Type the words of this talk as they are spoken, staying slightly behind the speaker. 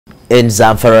In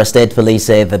Zamfara, State Police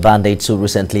say the bandits who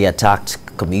recently attacked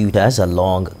commuters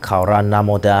along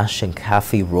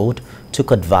Kauranamoda-Shinkafi Road took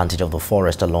advantage of the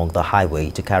forest along the highway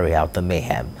to carry out the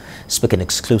mayhem. Speaking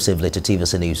exclusively to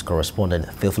TVC News correspondent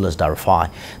Theophilus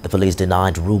Darifai, the police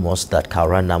denied rumors that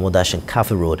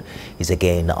Kauranamoda-Shinkafi Road is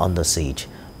again under siege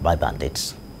by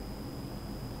bandits.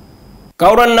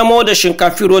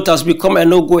 Kauranamoda-Shinkafi Road has become a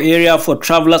no-go area for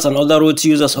travelers and other road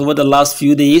users over the last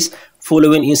few days,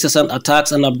 following incessant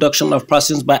attacks and abduction of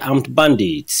persons by armed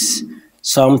bandits.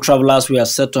 Some travelers were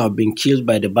said to have been killed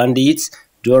by the bandits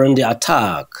during the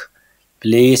attack.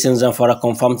 Police in Zamfara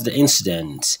confirmed the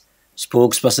incident.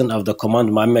 Spokesperson of the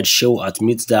command, Mohammed Shehu,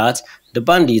 admits that the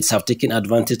bandits have taken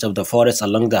advantage of the forest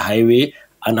along the highway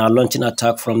and are launching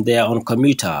attack from there on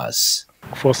commuters.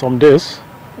 For some days,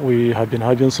 we have been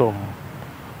having some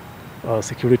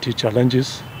security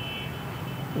challenges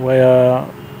where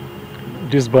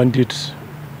these bandits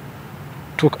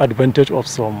took advantage of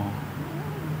some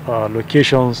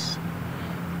locations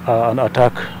and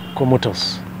attack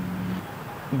commuters.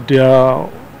 There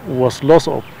was loss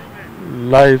of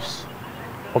lives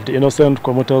of the innocent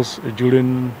commuters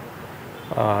during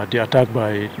the attack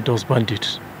by those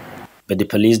bandits. But the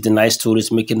police deny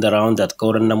stories making the round that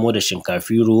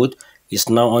Kauranamoda-Shinkafi Road is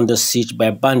now under siege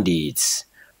by bandits.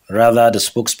 Rather, the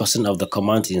spokesperson of the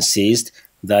command insists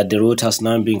that the road has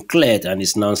now been cleared and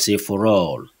is now safe for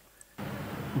all.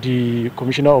 The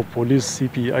Commissioner of Police,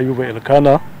 CP Ayuba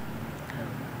Elkana,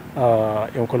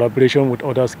 in collaboration with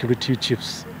other security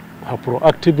chiefs, have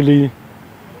proactively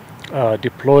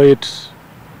deployed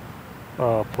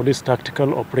police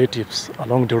tactical operatives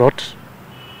along the road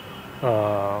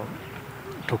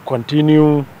to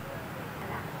continue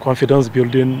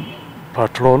confidence-building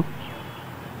patrol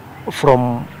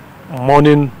from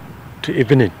morning to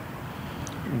evening.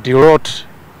 The road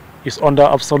is under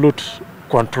absolute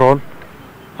control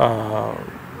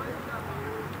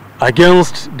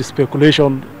against the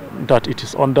speculation that it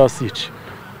is under siege.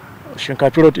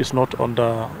 Shinkafi Road is not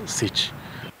under siege.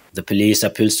 The police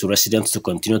appeals to residents to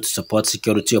continue to support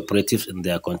security operatives in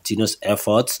their continuous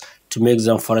efforts to make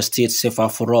Zamfara State safer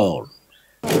for all.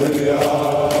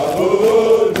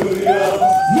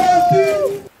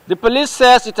 The police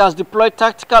says it has deployed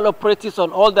tactical operatives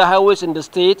on all the highways in the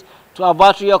state to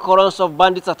avert the occurrence of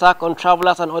bandits' attack on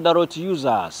travelers and other road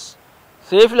users.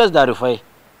 Theophilus Darifai,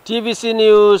 TVC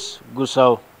News,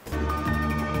 Gusau.